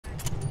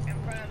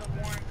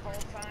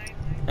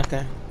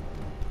Okay.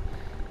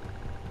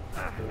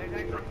 There's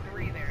actually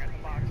 3 there at the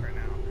box right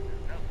now.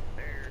 Nope,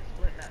 they're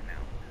splitting up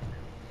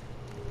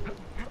now.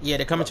 Yeah,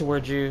 they're coming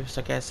towards you,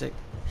 Sarcastic.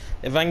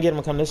 If I can get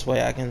them to come this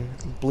way, I can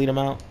bleed them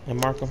out and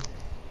mark them.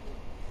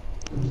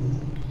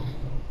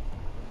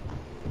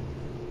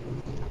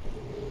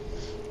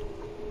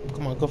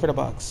 Come on, go for the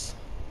box.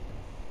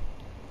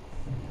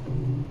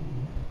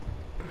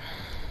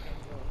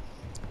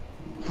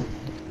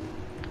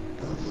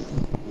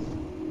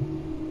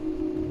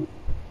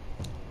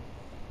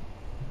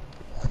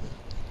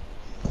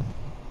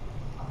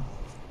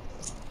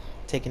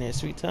 Taking their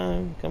sweet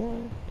time. Come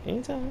on,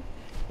 anytime.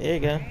 There you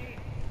go.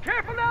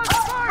 Careful now, the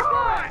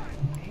firefly!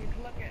 He's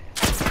looking.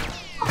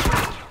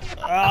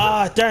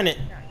 Ah, darn it.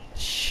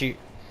 Shoot.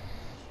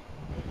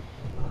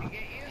 He get you?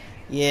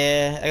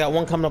 Yeah, I got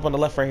one coming up on the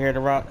left right here, the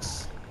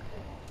rocks.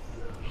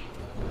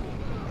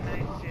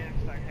 Nice shift,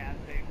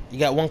 Sarcastic. You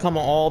got one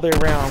coming all the way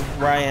around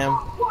where I am.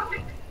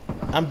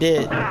 I'm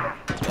dead.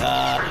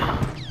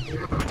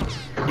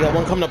 You got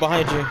one coming up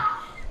behind you.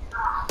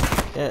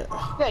 Yeah.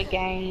 Good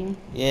game.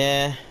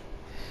 Yeah.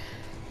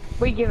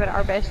 We give it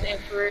our best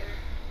effort.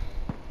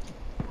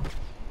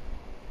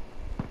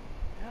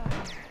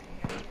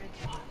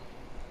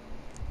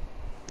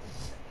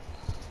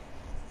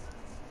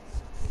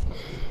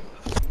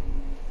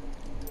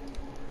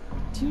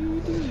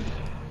 Interrogation.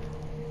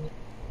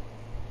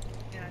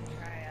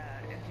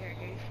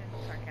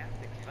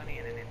 Sarcastic's funny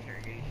in an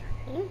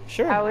interrogation.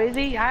 Sure. How is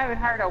he? I haven't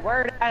heard a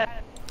word out of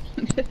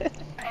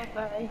I'm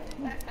sorry.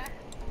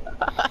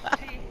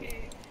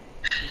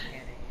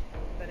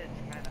 But it's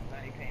kind of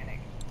funny panic.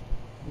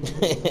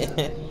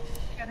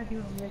 Gotta do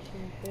a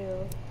mission,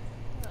 Phil.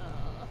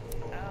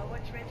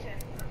 Which mission?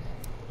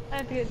 I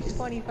have to get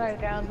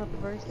 25 rounds with the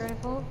burst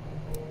rifle.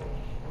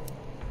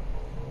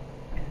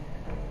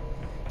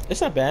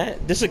 It's not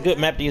bad. This is a good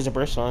map to use a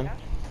burst on.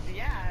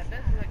 Yeah, this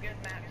is a good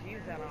map to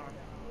use that on.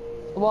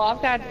 Well,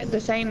 I've got the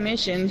same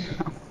mission.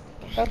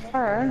 So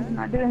far, I'm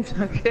not doing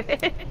so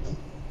good.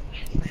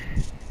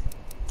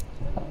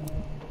 I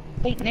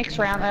think next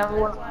round I This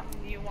will. one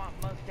you want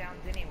most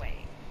downs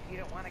anyway. You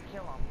don't want to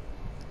kill them.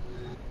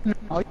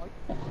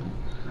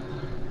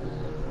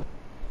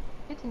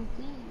 It's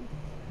insane.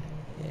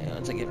 Yeah,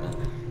 I'll take it, man.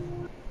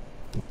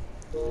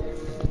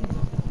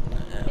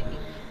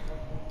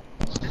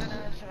 I don't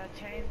know, should I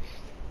change?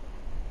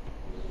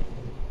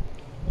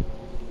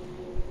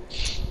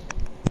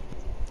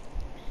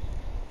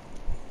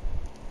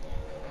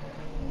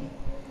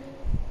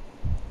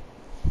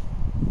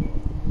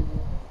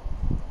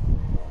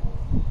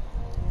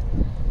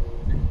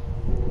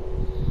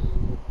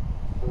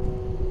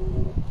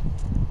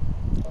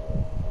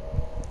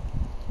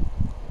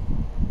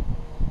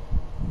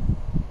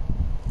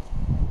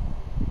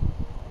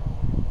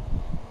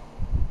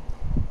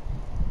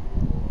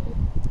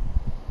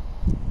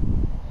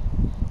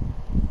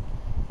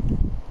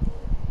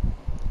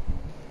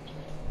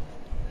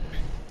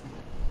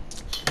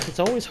 It's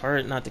always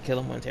hard not to kill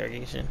him with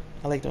interrogation.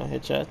 I like doing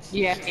headshots.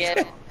 Yeah,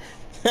 yeah.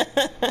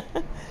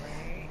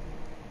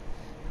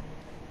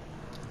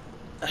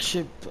 I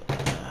should.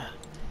 Nah.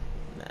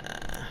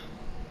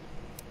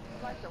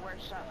 It's like the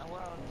worst shot in the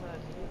world to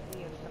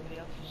see if somebody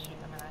else is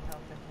shooting them and I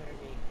help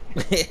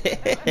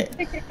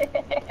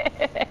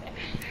interrogate.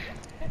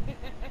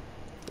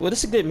 Well,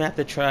 this is a good map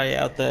to try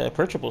out the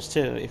approachables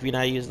too. If you're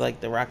not use like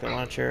the rocket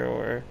launcher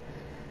or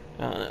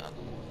I don't know,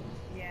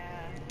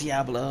 Yeah.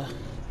 Diablo.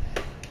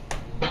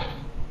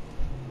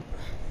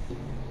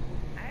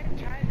 I've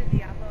tried the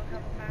Diablo a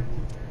couple times.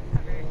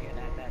 Not very good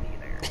at that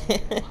either.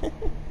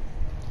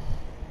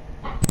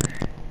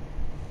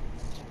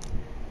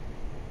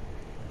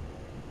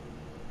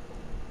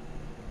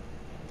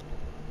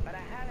 But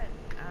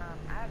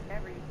I've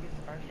never used the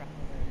burst rifle.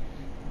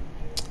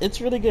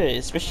 It's really good,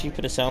 especially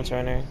for the sound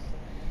turner.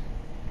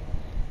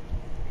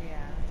 Yeah.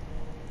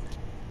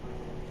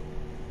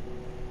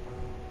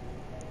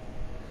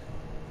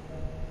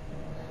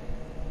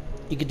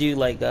 You could do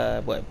like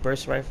what,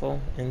 burst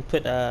rifle and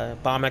put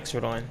bomb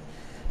expert on,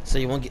 so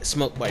you won't get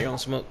smoked by your own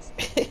smoke.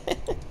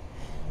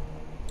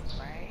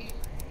 Right?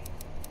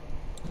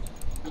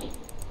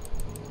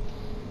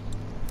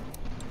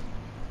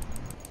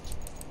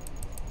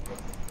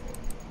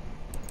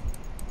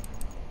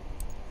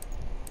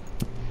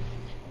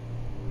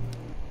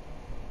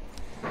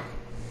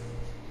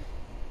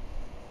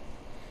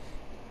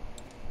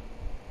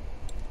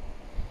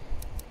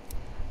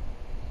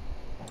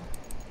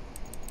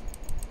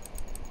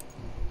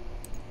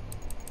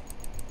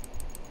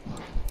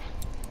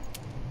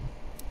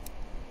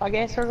 I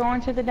guess we're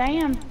going to the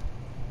dam.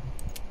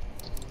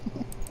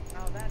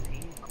 Oh, that's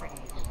easy. Pretty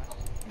easy one.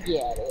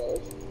 Yeah, it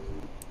is.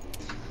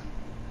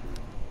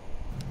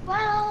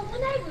 Well, the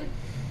neighbors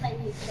say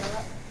you show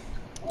up,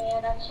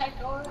 and I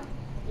checked on it,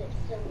 it's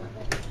still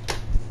nothing.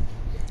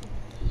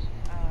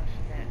 Oh,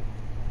 shit.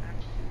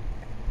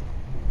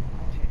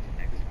 I'll change the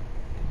next one.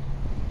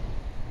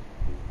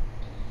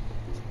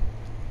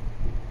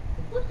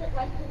 Looks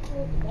like this is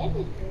the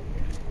bedroom.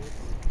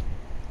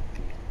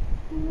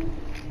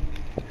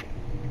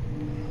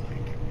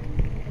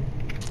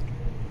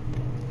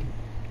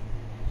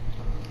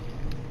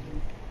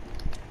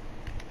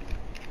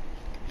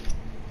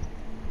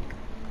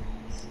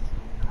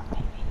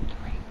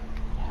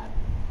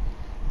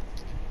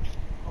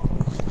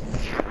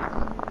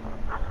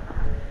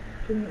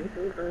 meet with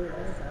the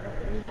burritos.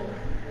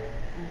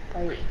 And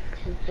fight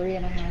for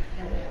 3.5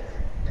 minutes.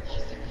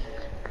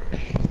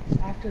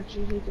 After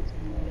Julie gets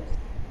married.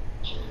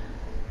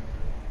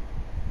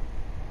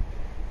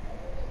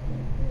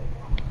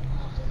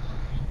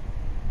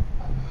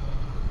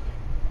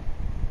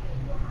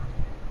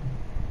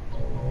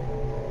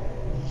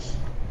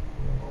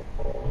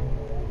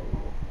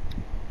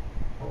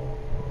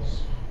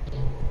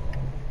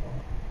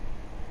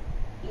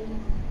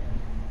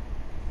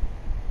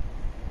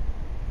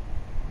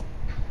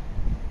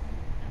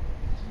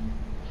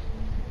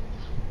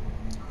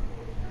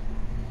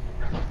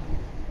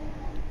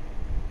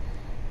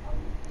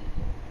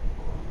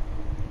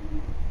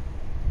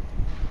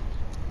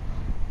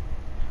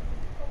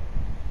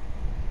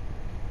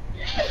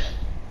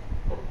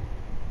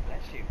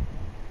 Bless you.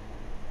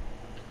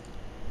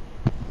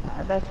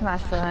 That's my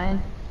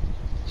son.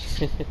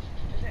 Is it,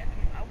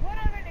 what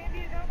other name do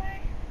you go by?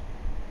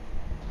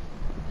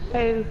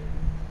 Who?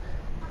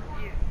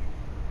 You.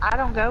 I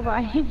don't go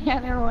by any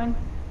other one.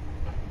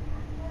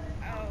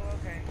 Oh,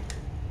 okay.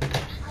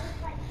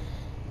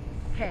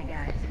 Hey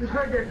guys, we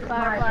heard there's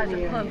fireflies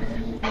are close.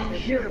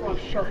 Shoot or be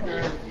shot.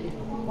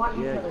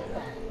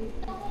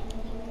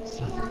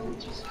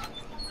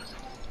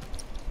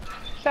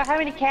 So how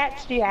many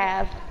cats do you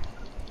have?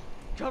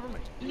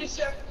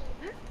 Sarcastic.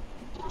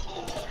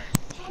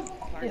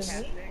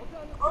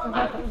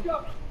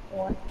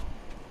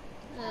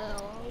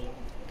 Oh.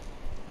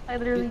 I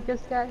literally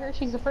just got her.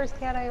 She's the first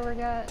cat I ever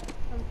got.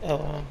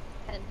 Oh,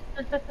 I'm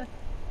 10.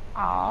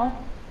 Aw.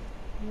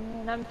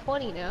 And I'm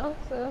 20 now,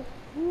 so.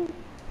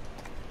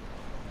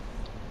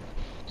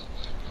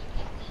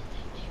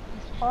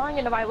 It's falling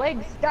into my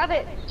legs. Got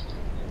it!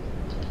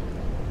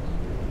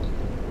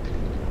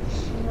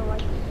 You know,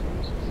 like,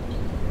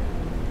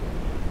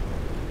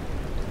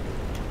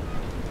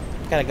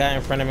 got a guy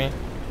in front of me.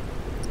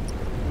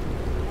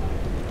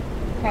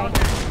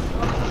 Okay.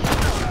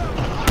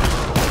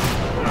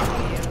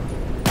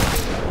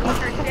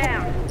 Hunter's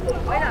down.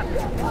 Wait up.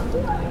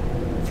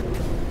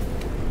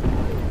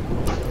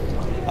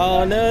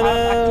 Oh no I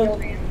no!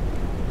 killed him.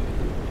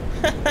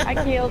 I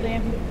killed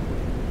him.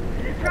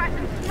 Let's try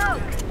some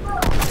smoke.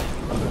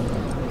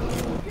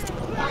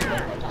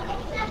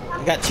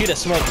 I got two to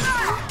smoke.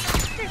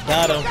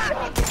 Got him.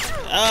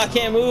 Oh, I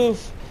can't move.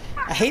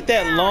 I hate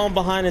that long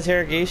behind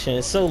interrogation.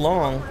 It's so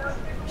long.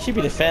 Should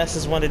be the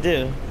fastest one to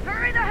do.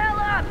 Hurry the hell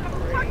up.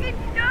 I'm fucking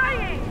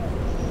dying.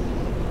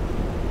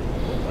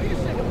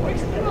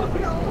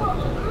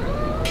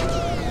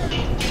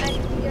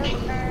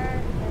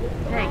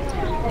 Thanks.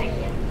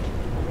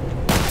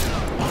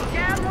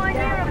 Down one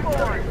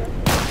uniform.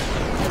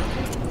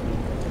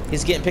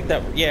 He's getting picked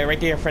up. Yeah, right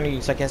there in front of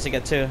you. So I guess he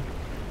got two.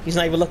 He's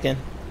not even looking.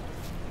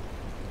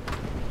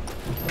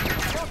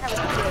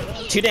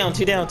 Two down,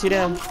 two down, two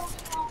down.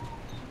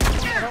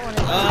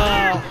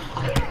 Oh,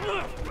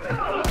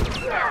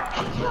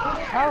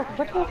 Oh,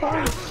 what the hell are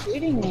you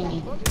shooting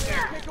me?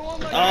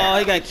 oh,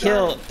 he got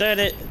killed. Darn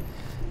it.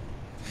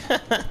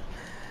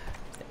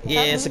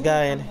 Yeah, it's a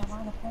guy in.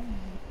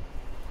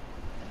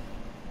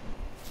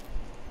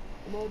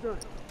 Well, I was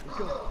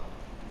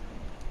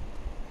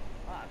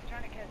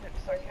trying to catch up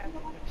to Sarcastic,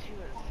 but she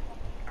was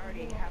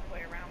already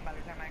halfway around by the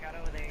time I got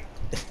over there.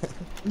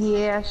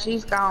 Yeah,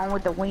 she's gone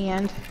with the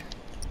wind.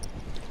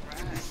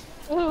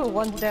 ooh,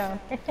 one's down.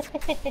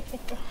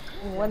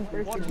 One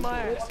person.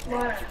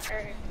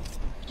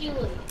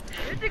 Julie.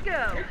 Good to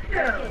go.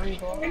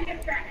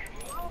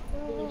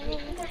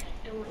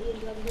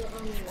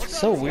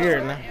 So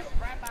weird. Now.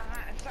 Right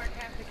behind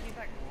Sarcastic, he's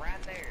like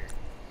right there.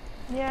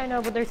 Yeah, I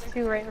know, but there's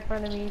two right in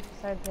front of me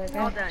besides that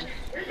All guy. done.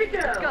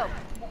 Let's go.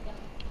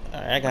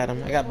 Alright, I got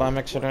him. I got bomb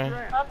extra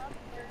there.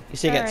 You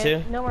see, I got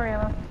two. No more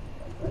ammo.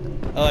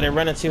 Oh, they're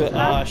running to it.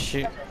 Oh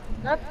shoot.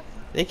 Up.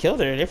 They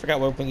killed her. They forgot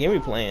what game we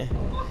playing.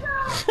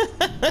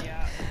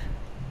 Yeah,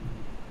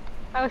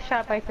 I was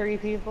shot by 3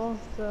 people,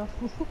 so.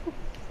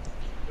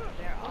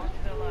 they're all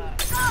still up.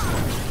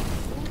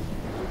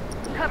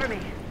 Cover me.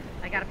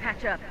 I gotta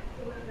patch up.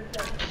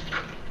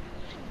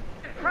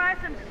 Try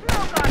some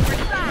smoke on your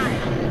side.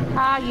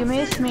 Ah, you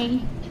missed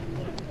me.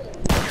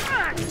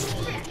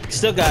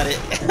 Still got it.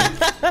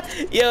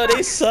 Yo,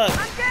 they suck.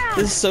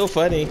 This is so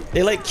funny.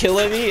 They like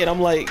killing me and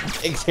I'm like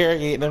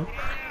interrogating them.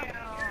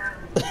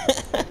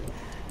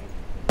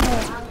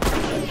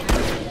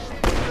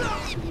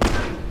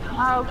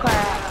 Oh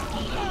crap.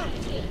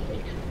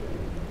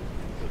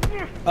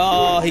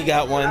 Oh, he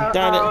got one.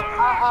 Darn it.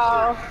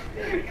 Uh-oh.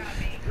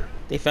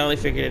 They finally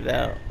figured it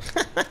out.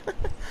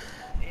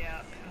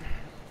 Yeah.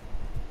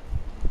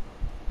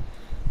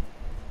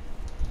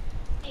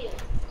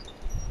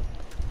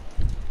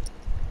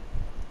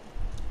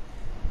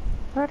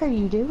 What are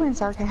you doing,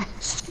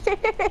 Sarcastic? She does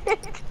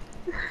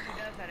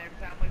that every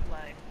time we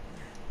play.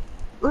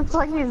 Looks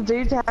like his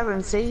dude's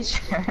having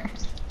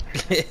seizures.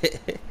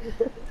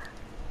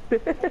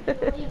 It's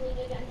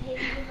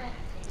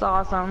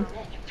awesome.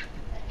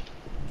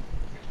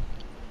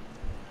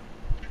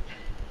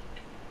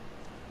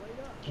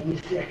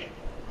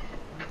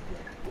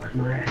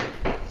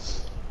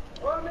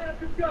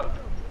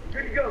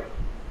 Good to go.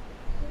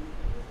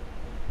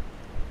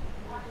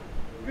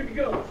 Good to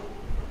go.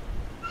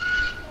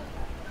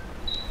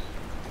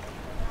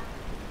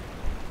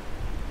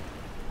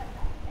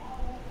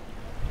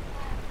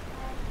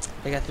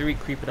 They got 3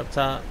 creeping up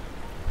top.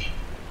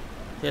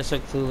 They're so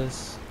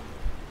clueless.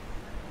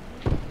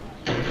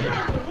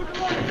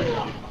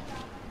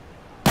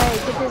 Hey,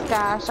 get this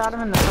guy. I shot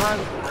him in the throat.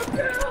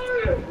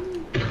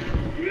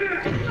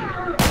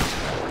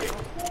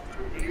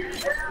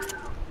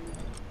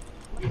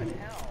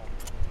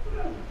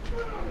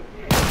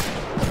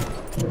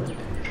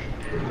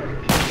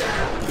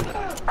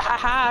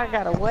 Haha, I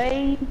got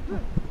away.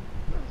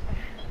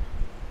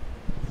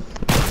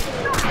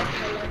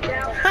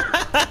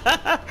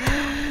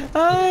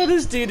 Oh,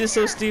 this dude is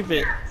so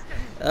stupid.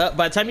 By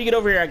the time you get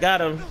over here, I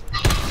got him.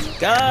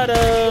 Got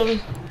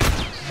him.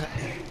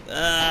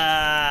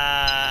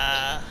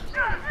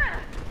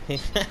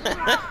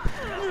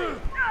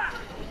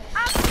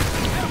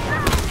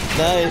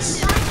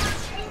 Nice.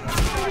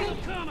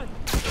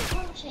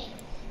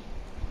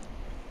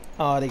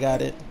 Oh, they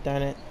got it.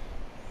 Darn it.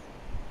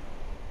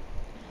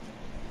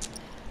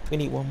 We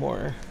need one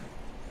more.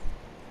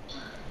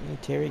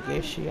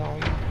 Interrogation.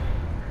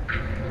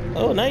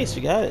 Oh, nice.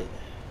 We got it.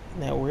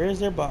 Now, where's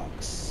their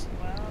box?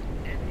 Well,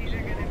 it's either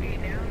gonna be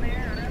down there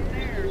or up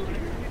there.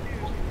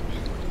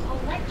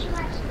 What do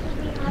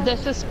we do? The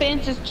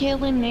suspense is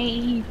killing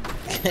me.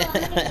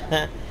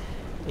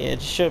 Yeah,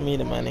 just show me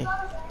the money.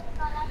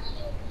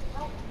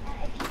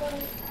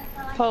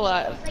 Pull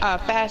a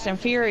Fast and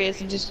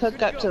Furious and just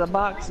hook up to the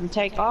box and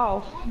take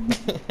off. Oh, we've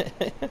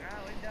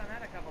done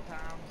that a couple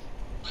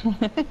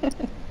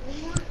times.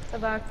 The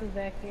box is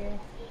back here.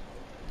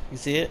 You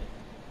see it?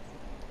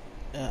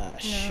 Ah,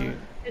 shoot.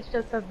 It's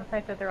just the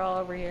fact that they're all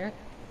over here.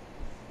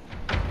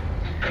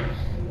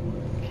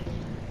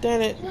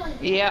 Darn it.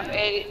 Yep. Oh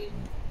yeah,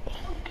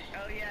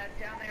 it's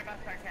down there by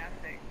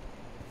Sarcastic.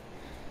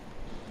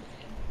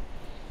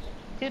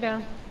 2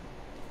 down.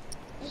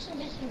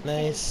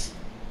 Nice.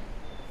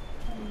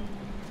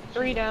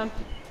 3 down.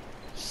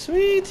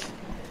 Sweet.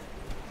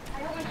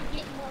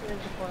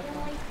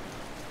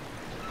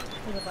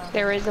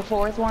 There is a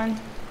 4th one.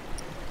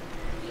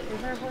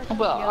 Is there a 4th?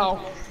 Well,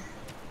 oh.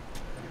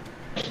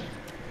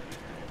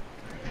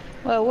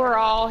 Well, we're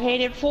all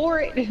headed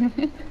for it.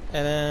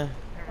 And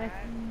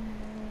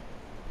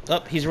oh,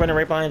 he's running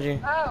right behind you.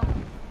 Oh!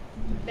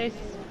 They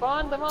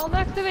spawned them all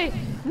next to me!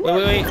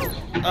 Wait.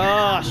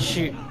 Oh,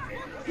 shoot.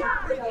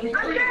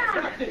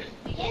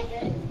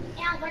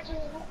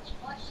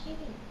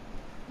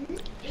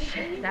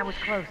 That was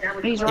close.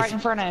 He's right in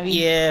front of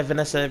you. Yeah,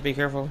 Vanessa, be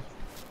careful.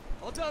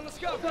 All done, let's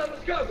go.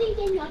 Let's go.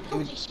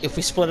 If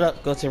we split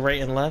up, go to right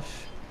and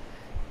left.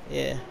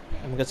 Yeah,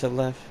 I'm gonna go to the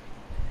left.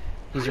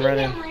 He's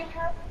running.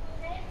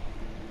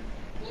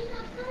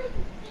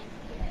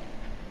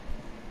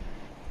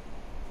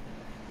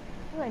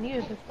 Oh, I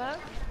needed this box.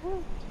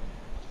 Woo.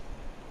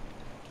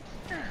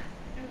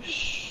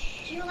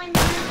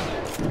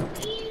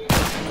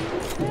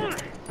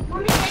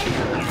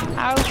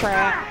 Oh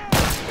crap.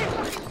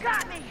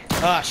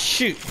 Ah,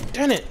 shoot.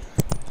 Darn it.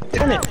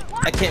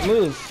 I can't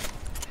move.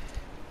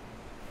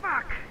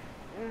 Fuck.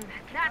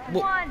 That's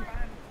Wha- one.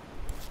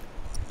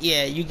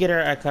 Yeah, you get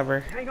her, I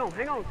cover. Hang on a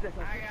second.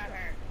 I got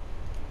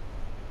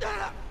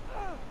her.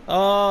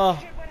 Oh.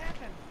 Shit, what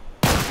happened?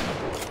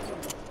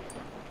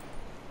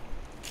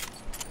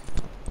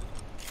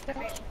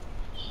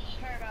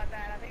 Sorry about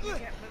that. I think you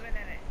kept moving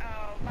in it.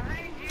 Oh,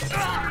 behind you.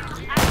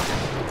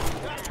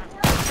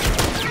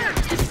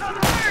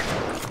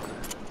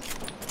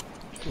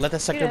 Let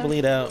that sucker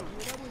bleed out.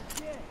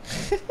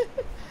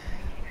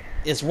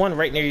 It's one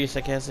right near you,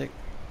 Sarcastic.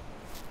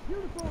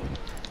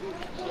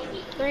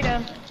 3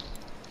 down.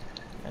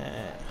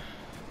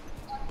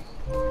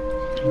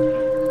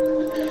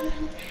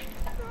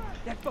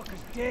 That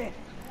fucker's dead.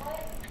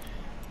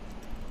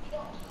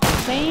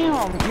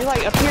 Damn, you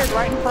like appeared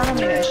right in front of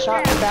me and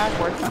shot me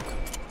backwards.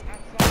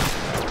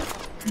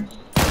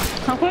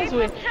 I was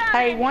with,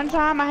 hey, one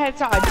time I had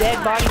saw a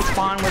dead body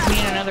spawn with me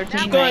and another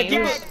teammate.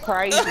 It was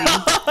crazy.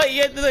 Oh,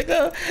 you had to let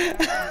go.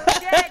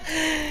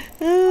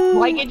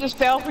 Like it just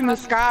fell from the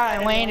sky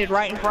and landed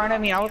right in front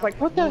of me. I was like,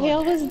 what the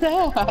hell is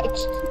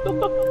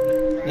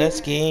that? Let's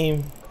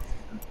game.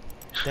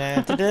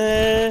 Da, da,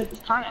 da.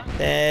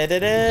 Da, da,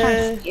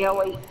 da.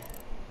 Scary.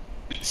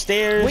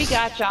 Stairs. We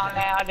got y'all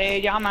now,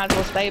 dude. Y'all might as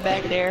well stay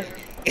back there.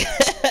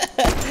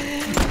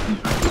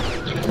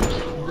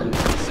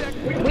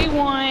 We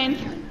won.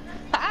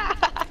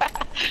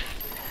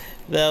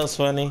 That was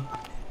funny.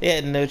 They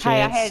had no chance.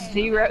 Hey, I had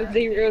 0,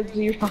 0,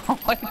 0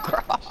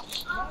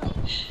 across.